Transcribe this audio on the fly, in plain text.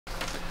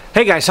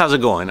Hey guys, how's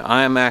it going?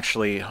 I'm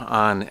actually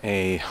on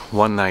a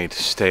one-night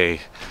stay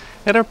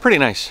at a pretty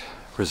nice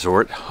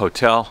resort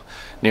hotel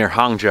near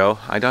Hangzhou.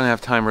 I don't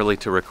have time really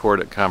to record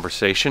a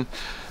conversation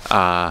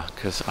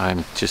because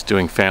I'm just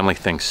doing family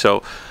things.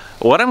 So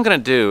what I'm gonna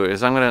do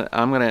is I'm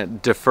gonna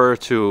defer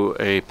to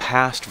a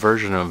past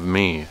version of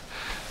me.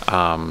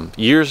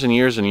 Years and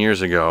years and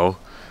years ago,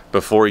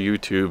 before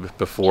YouTube,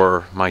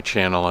 before my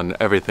channel and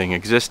everything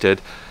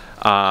existed,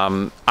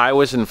 I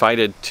was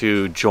invited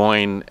to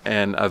join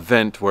an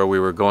event where we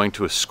were going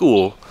to a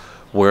school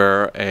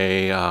where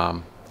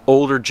a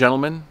older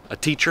gentleman, a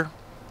teacher,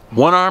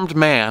 one-armed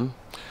man,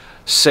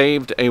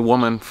 saved a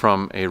woman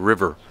from a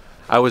river.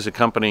 I was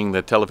accompanying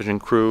the television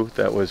crew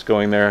that was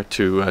going there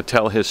to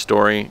tell his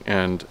story,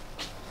 and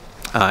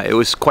it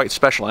was quite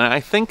special. And I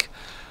think,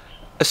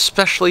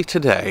 especially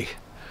today,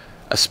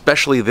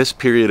 especially this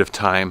period of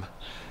time,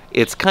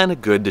 it's kind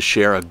of good to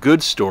share a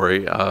good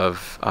story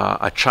of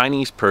a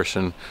Chinese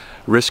person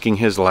risking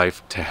his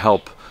life to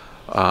help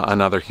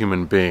another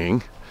human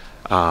being.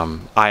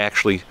 I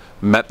actually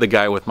met the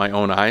guy with my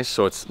own eyes,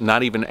 so it's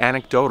not even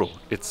anecdotal.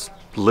 It's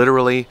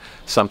literally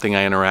something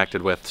I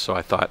interacted with, so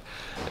I thought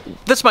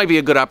this might be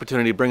a good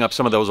opportunity to bring up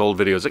some of those old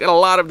videos. I got a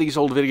lot of these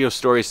old video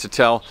stories to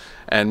tell,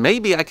 and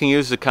maybe I can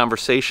use the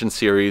conversation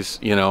series,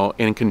 you know,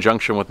 in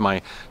conjunction with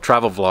my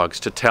travel vlogs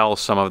to tell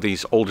some of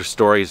these older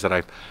stories that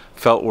I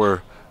felt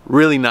were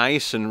really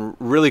nice and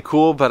really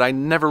cool, but I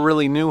never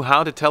really knew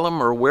how to tell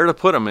them or where to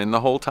put them in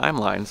the whole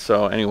timeline.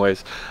 So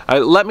anyways,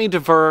 let me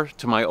defer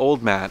to my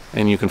old Matt,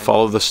 and you can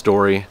follow the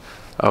story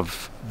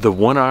of the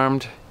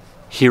one-armed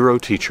hero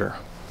teacher.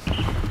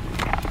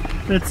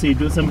 Let's see,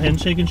 do some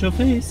handshake and show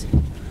face.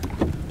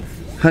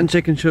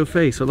 Handshake and show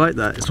face, I like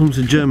that. It's almost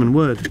a German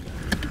word.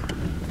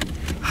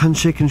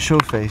 Handshake and show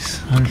face.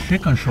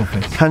 Handshake and show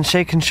face.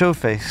 Handshake and show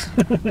face.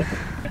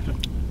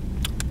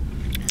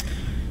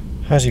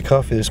 How's your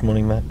coffee this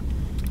morning, Matt?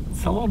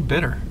 It's a little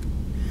bitter.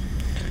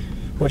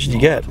 What did you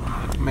get?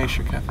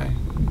 Maisha Cafe.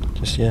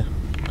 Just, yeah.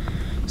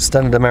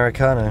 Standard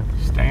Americano.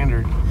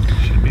 Standard.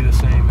 Should be the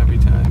same every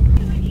time.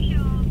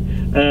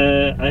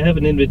 I have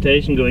an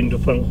invitation going to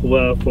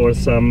Fanghua for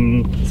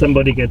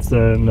somebody gets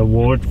an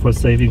award for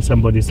saving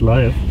somebody's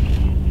life.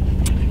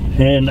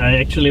 And I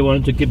actually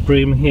wanted to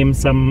bring him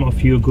some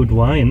of your good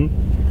wine.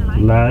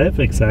 Live,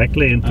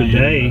 exactly. And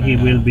today he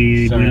will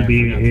be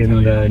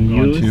in the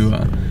news.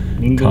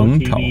 Ingo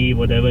TV,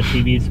 whatever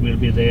TVs will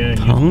be there.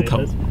 No,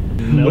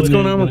 what's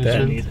going on with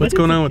that? What's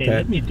going on with that?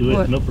 Let me do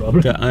it, no problem.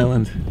 The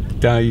island,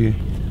 Douyin.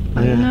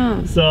 I don't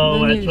know.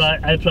 So no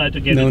I try to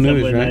get it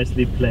somewhere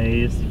nicely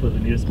placed for the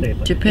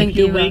newspaper. Japan if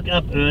you wake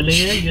up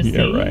earlier, you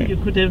see, right. You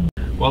could have...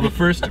 Well, the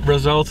first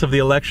results of the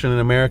election in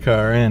America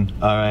are in.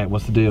 Alright,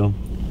 what's the deal?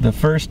 The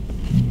first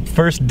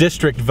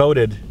district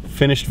voted,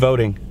 finished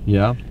voting.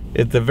 Yeah.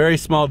 It's a very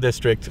small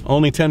district,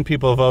 only 10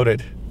 people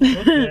voted.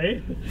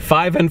 Okay.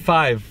 5 and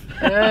 5.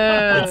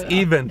 It's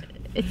even.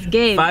 It's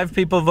game. 5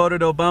 people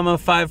voted Obama,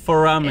 5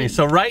 for Romney.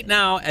 So right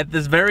now, at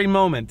this very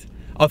moment,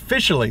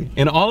 officially,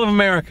 in all of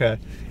America,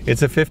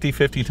 it's a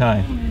 50-50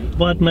 tie.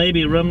 But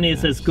maybe Romney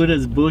is as good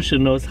as Bush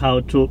and knows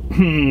how to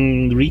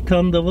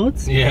recon the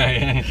votes?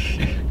 Yeah.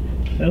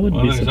 That would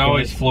be there's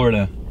always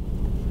Florida.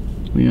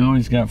 We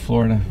always got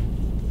Florida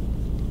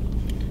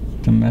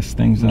to mess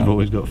things up. We've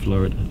always got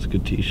Florida. It's a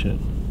good t-shirt.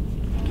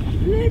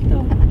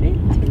 Little bit.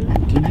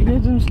 Did you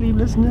get some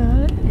sleepless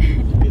night?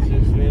 Did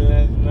you sleep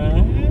last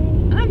night?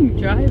 I'm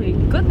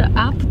driving. Good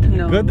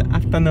afternoon. Good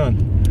afternoon.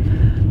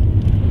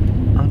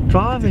 I'm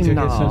driving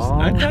now.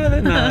 I'm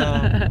driving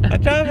now.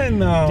 I'm driving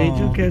now. Did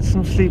you get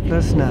some sleep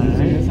last night?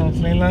 Did you get some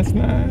sleep last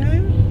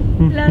night?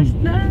 Last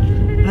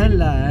night. I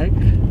like.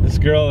 This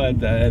girl at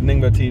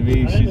Ningbo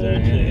TV,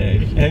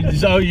 she's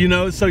so you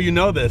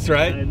know this,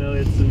 right? I know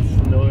it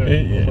since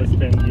almost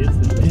 10 years.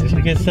 Did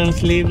you get some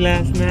sleep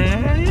last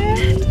night?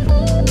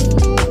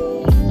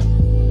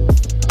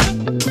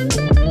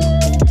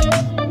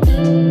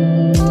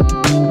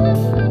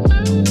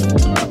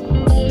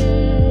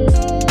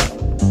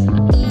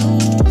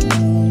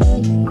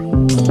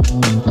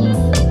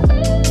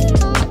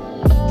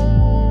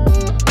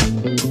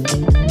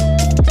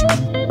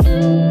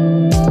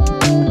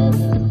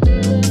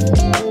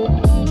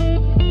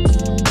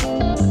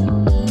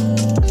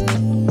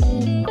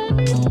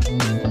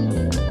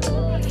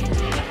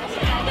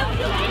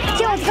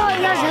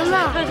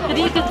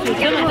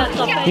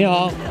你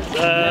好，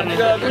那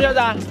个朱校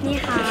长。你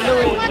好。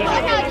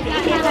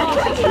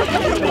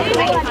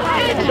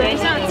等一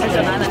下，吃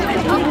什么的？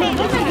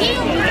又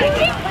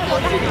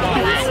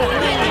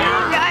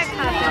爱卡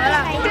壳了。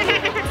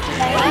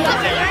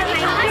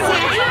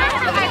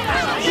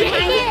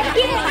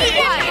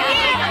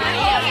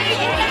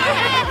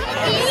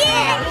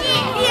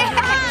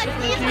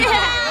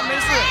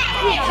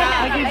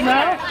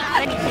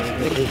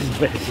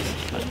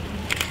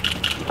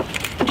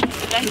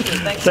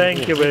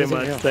Thank you very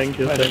much. Thank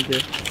you.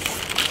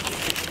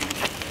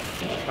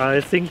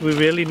 I think we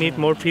really need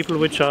more people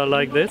which are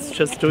like this,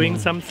 just doing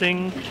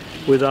something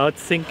without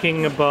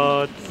thinking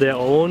about their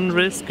own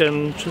risk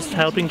and just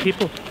helping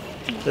people.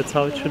 That's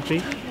how it should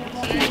be.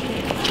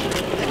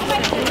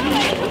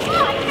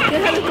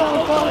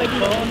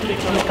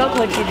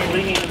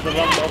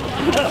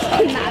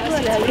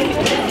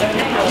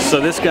 So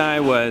this guy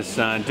was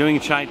doing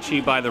Tai Chi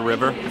by the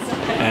river,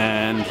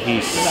 and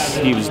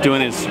he was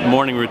doing his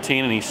morning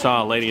routine, and he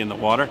saw a lady in the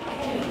water,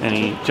 and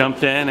he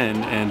jumped in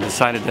and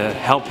decided to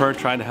help her,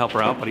 tried to help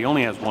her out, but he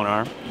only has one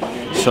arm.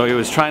 So he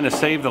was trying to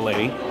save the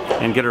lady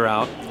and get her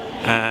out,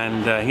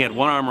 and he had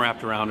one arm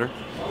wrapped around her,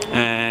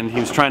 and he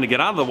was trying to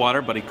get out of the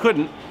water, but he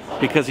couldn't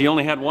because he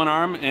only had one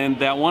arm, and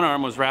that one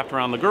arm was wrapped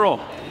around the girl.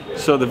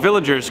 So the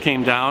villagers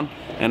came down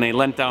and they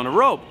lent down a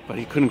rope, but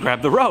he couldn't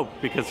grab the rope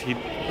because he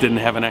didn't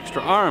have an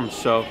extra arm.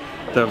 So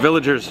the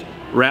villagers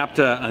wrapped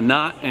a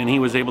knot, and he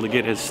was able to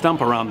get his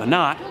stump around the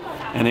knot,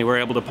 and they were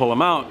able to pull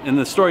him out. And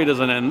the story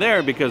doesn't end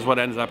there, because what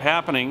ends up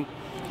happening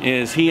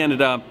is he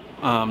ended up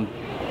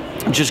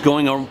just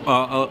going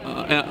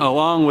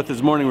along with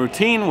his morning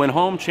routine, went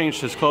home,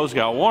 changed his clothes,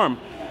 got warm,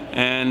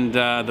 and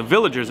the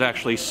villagers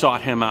actually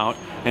sought him out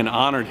and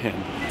honored him.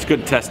 It's a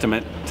good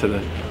testament to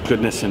the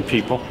goodness in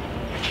people.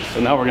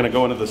 So now we're going to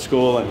go into the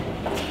school and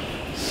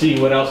see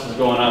what else is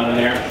going on in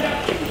there.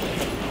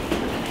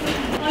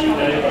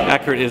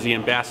 Eckert is the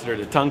ambassador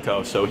to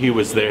Tungto, so he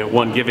was the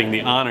one giving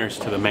the honors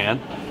to the man,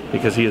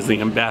 because he is the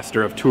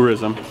ambassador of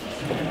tourism to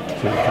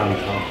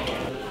Tungto.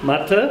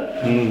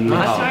 Mathe?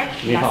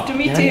 Nice to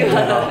meet you.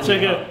 这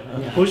个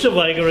不是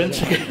外国人，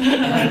这个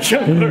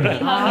中国人。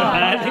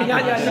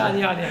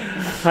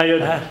还有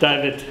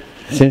David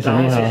先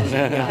生你好，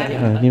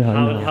你好，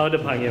好的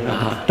朋友们。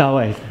大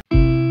卫。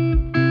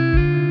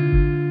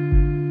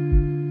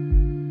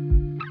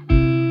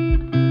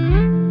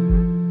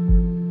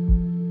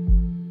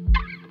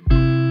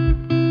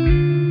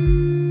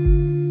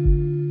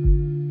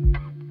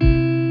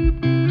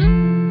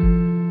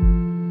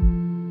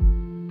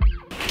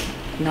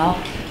Now,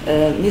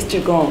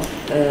 Mr. Gong,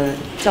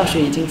 教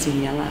学已经几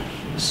年了？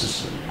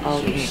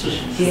 Okay.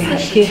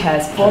 He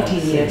has 40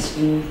 years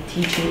in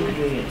teaching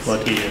careers.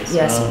 40 years.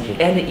 Yes,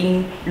 and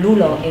in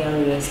rural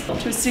areas.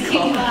 To seek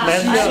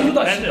And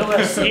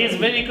he's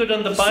very good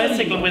on the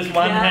bicycle with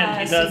one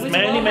hand. He does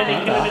many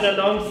kilometer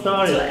long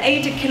stories.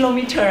 8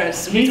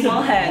 kilometers with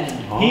one hand.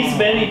 He's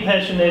very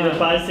passionate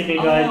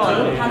bicycle guy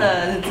too. 他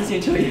的自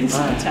行车也喜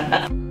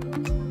欢。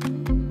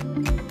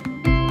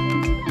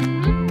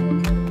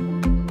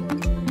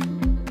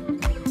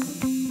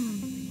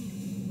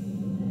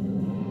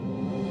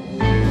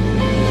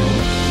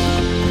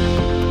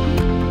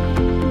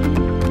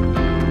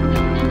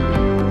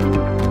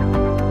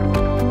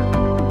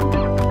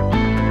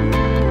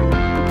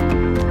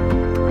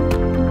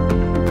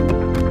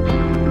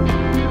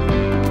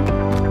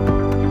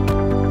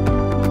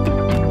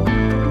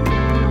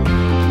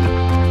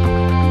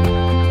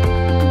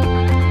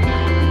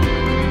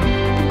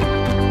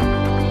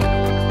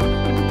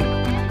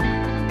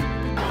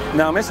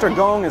 Now, Mr.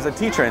 Gong is a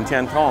teacher in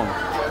Tiantong,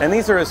 and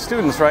these are his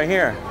students right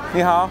here.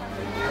 Ni hao.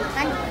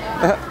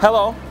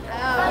 Hello.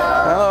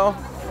 Hello.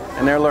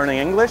 And they're learning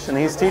English, and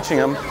he's teaching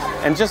them.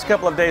 And just a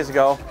couple of days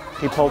ago,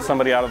 he pulled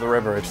somebody out of the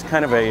river. It's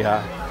kind of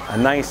a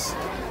nice,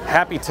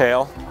 happy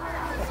tale,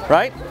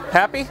 right?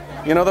 Happy?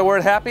 You know the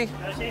word happy?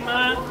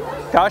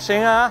 高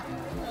兴啊.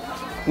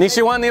 你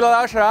喜欢你的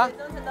老师啊?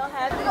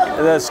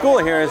 The school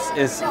here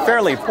is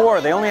fairly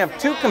poor. They only have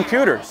 2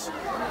 computers.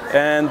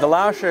 And the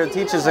Laosher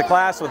teaches a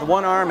class with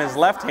one arm, his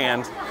left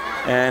hand,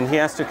 and he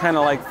has to kind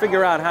of like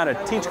figure out how to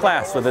teach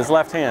class with his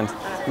left hand.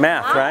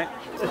 Math, right?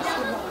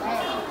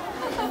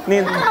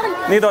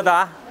 你多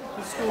大?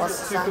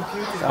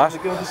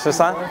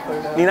 13.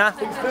 你呢?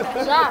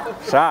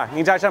 12.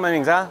 你叫什么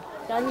名字?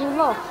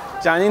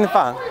 蒋英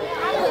凤.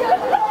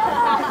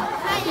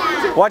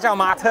 我叫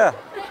马特.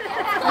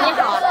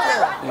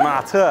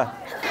 马特.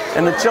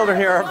 And the children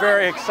here are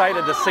very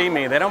excited to see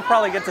me. They don't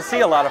probably get to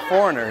see a lot of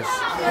foreigners,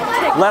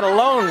 let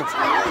alone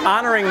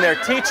honoring their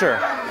teacher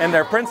and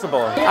their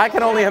principal. I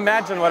can only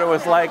imagine what it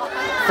was like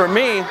for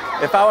me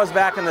if I was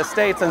back in the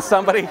States and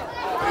somebody,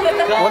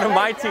 one of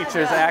my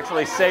teachers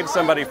actually saved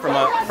somebody from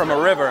a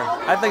river.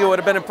 I think it would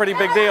have been a pretty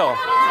big deal.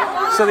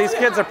 So these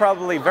kids are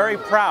probably very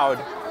proud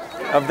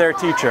of their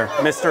teacher,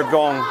 Mr.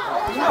 Gong.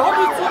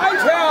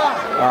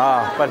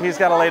 But he's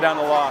got to lay down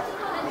the law.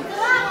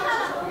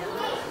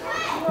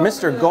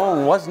 Mr.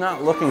 Gong was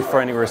not looking for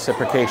any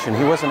reciprocation.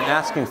 He wasn't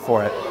asking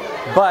for it.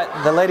 But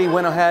the lady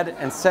went ahead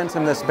and sent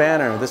him this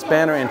banner. This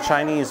banner in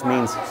Chinese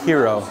means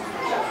hero,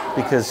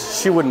 because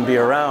she wouldn't be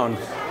around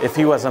if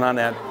he wasn't on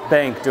that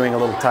bank doing a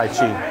little Tai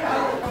Chi.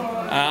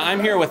 I'm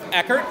here with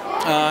Eckert.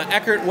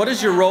 Eckert, what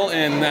is your role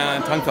in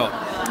Tungto?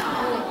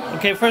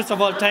 Okay, first of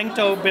all,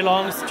 Tungto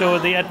belongs to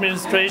the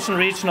administration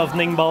region of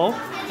Ningbo.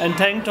 And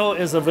Tungto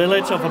is a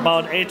village of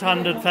about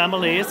 800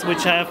 families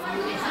which have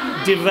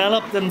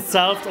developed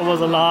themselves over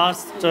the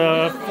last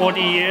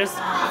 40 years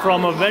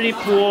from a very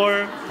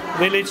poor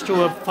village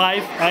to a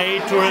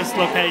 5A tourist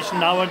location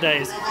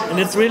nowadays. And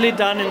it's really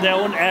done in their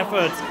own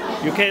efforts.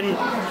 You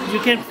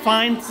can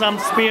find some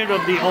spirit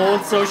of the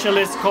old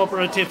socialist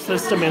cooperative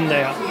system in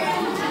there.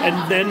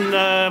 And then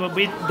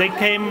they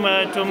came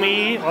to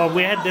me, or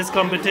we had this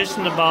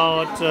competition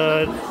about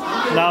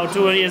now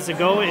 2 years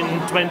ago in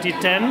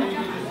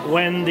 2010.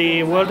 when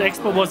the World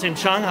Expo was in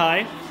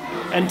Shanghai,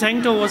 and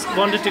Tengto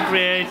wanted to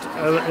create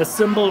a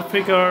symbol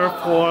figure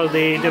for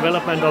the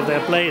development of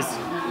their place.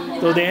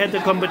 So they had the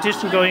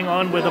competition going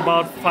on with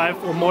about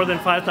more than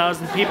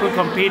 5,000 people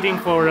competing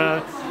for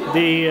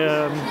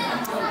the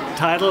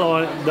title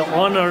or the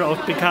honor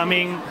of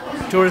becoming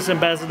tourist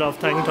ambassador of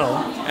Tengto.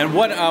 And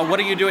what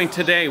are you doing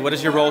today? What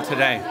is your role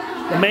today?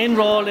 The main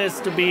role is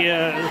to be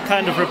a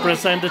kind of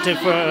representative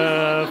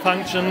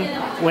function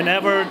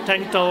whenever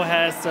Tengto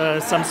has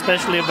some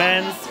special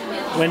events,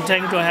 when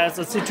Tengto has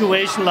a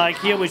situation like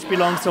here, which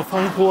belongs to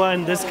Fenghua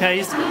in this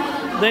case.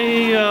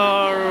 They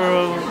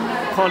are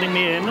calling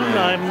me in,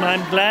 and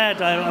I'm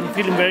glad. I'm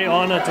feeling very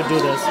honored to do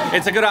this.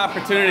 It's a good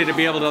opportunity to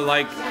be able to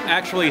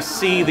actually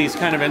see these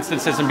kind of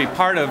instances and be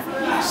part of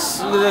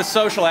the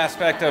social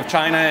aspect of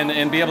China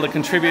and be able to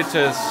contribute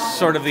to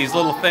sort of these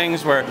little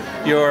things where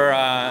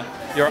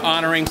you're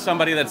honoring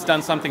somebody that's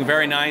done something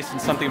very nice and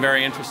something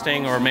very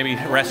interesting, or maybe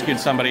rescued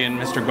somebody in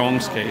Mr.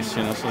 Gong's case.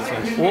 You know, so it's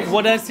like...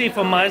 What I see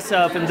for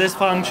myself in this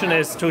function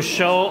is to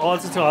show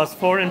also to us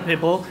foreign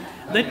people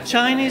that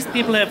Chinese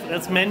people have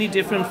as many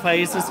different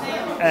faces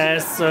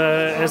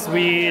as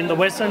we in the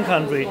Western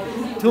country.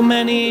 Too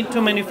many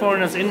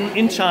foreigners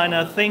in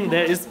China think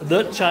there is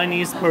the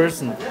Chinese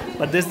person,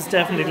 but this is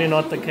definitely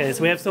not the case.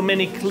 We have so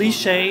many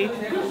cliché,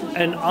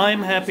 and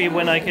I'm happy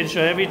when I can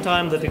show every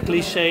time that the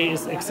cliché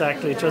is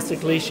exactly just a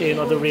cliché,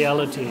 not the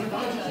reality.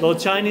 Though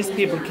Chinese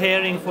people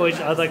caring for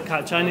each other,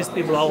 Chinese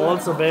people are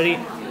also very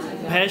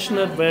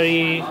passionate,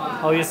 very,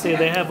 how you say,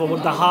 they have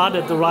the heart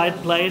at the right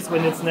place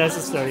when it's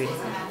necessary.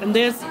 And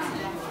there's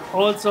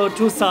also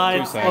two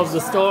sides of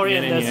the story,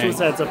 and there's two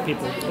sides of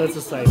people. That's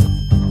the same.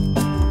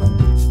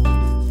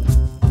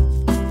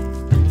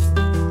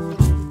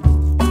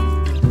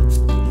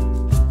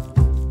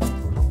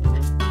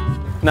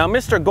 Now,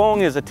 Mr.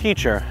 Gong is a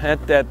teacher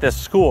at this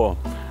school.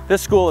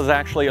 This school is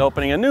actually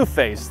opening a new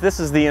phase.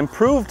 This is the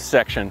improved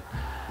section.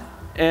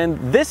 And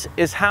this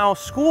is how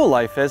school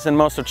life is in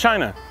most of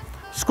China.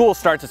 School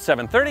starts at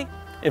 7:30,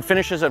 it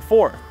finishes at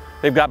 4.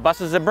 They've got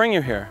buses that bring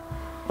you here.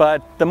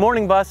 But the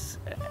morning bus,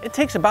 it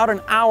takes about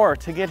an hour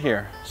to get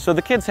here. So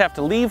the kids have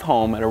to leave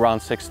home at around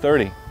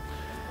 6:30.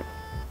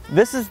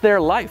 This is their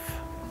life.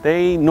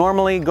 They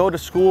normally go to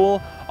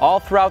school all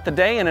throughout the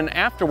day, and then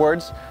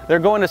afterwards, they're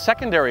going to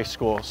secondary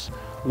schools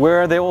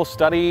where they will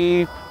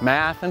study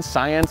math and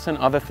science and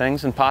other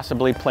things and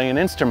possibly play an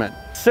instrument.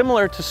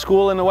 Similar to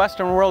school in the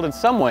Western world in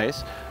some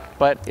ways,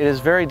 but it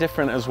is very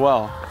different as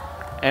well.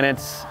 And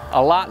it's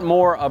a lot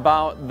more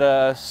about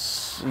the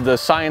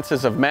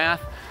sciences of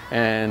math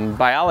and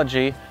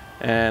biology,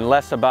 and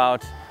less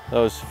about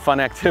those fun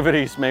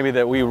activities maybe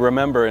that we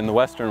remember in the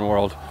Western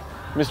world.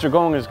 Mr.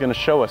 Gong is going to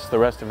show us the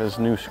rest of his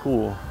new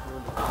school.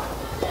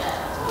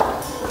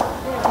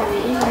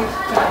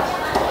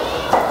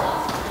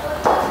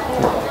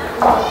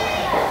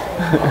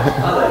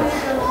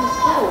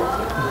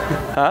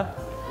 Huh?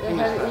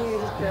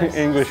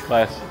 English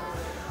class.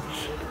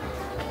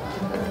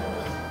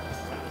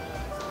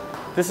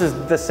 This is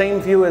the same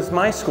view as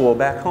my school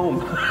back home.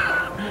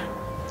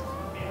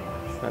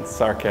 That's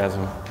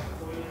sarcasm.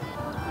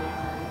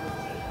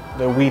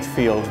 The wheat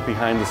field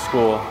behind the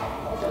school.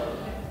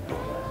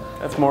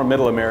 That's more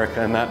Middle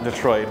America, not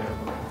Detroit.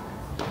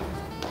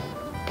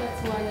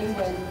 That's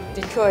why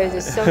Detroit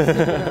is so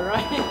similar,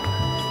 right?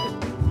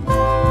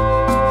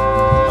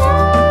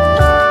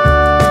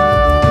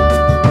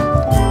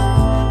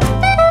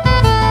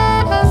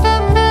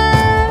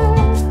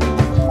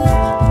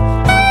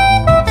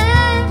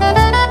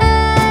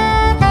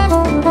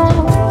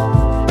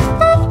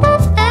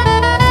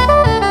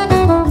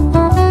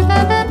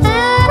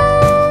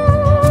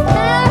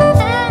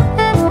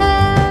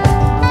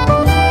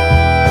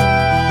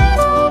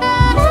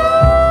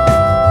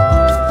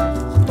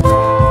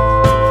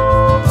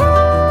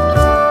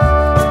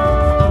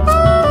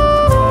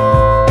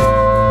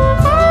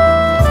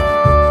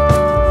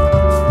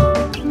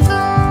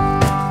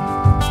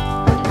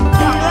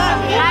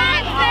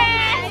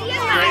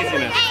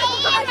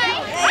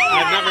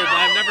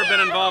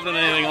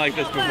 Like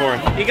this before.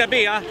 You got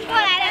B, huh?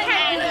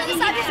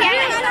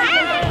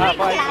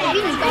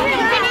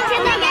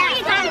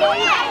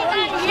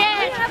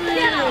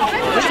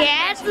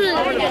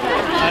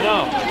 I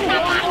know.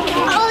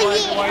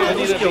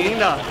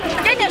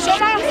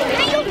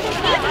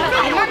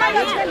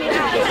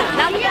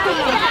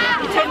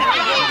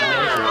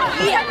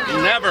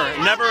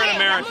 Never in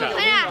America.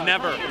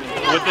 Never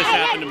would this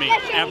happen to me.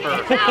 Ever.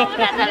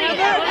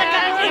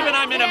 Even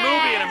I'm in a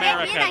movie in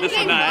America, this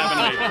would not happen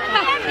to me.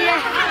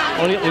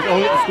 Only at the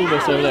school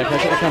bus over there. Can I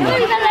check the camera?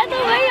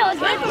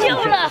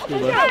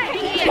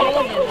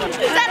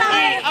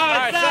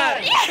 Alright,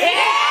 set.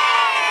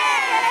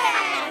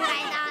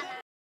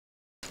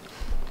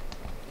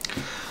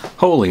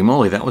 Holy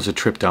moly, that was a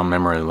trip down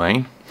memory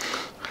lane.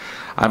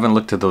 I haven't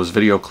looked at those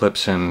video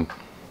clips in,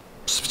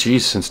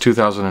 geez, since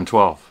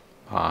 2012.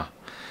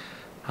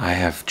 I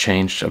have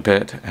changed a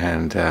bit,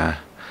 and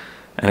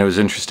it was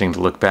interesting to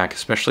look back,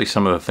 especially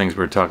some of the things we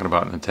were talking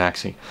about in the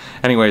taxi.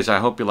 Anyways, I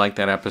hope you liked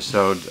that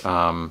episode.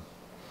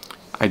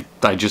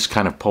 I just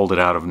kind of pulled it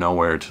out of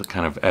nowhere to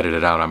kind of edit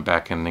it out. I'm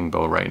back in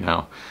Ningbo right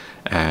now,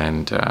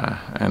 and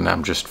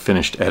I'm just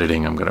finished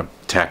editing. I'm gonna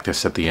tack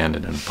this at the end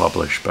and then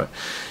publish. But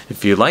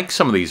if you like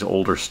some of these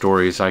older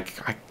stories, I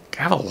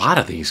have a lot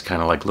of these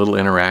kind of like little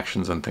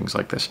interactions and things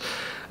like this.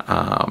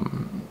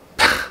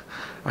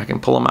 I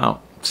can pull them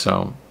out.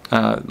 So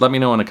let me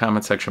know in the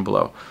comment section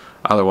below.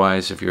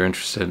 Otherwise, if you're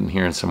interested in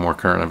hearing some more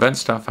current event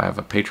stuff, I have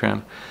a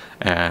Patreon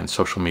and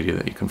social media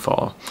that you can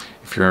follow.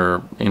 If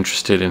you're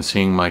interested in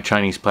seeing my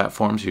Chinese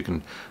platforms, you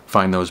can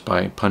find those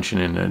by punching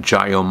in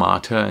JaYoe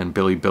Mata and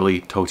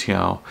Bilibili,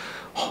 Toutiao,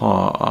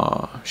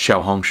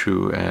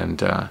 Xiaohongshu, and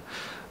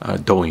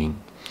Douyin.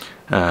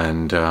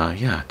 And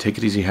yeah, take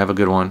it easy, have a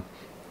good one.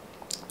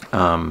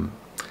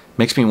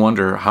 Makes me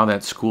wonder how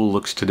that school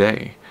looks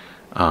today.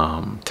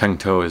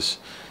 Tengtou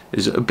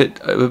is a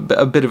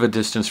bit of a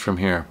distance from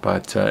here,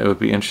 but it would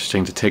be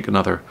interesting to take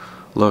another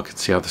look and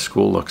see how the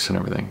school looks and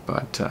everything.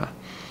 But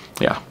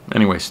yeah,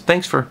 anyways,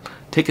 thanks for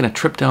taking a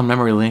trip down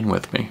memory lane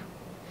with me.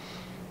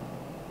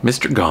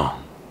 Mr.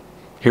 Gong,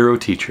 hero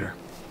teacher.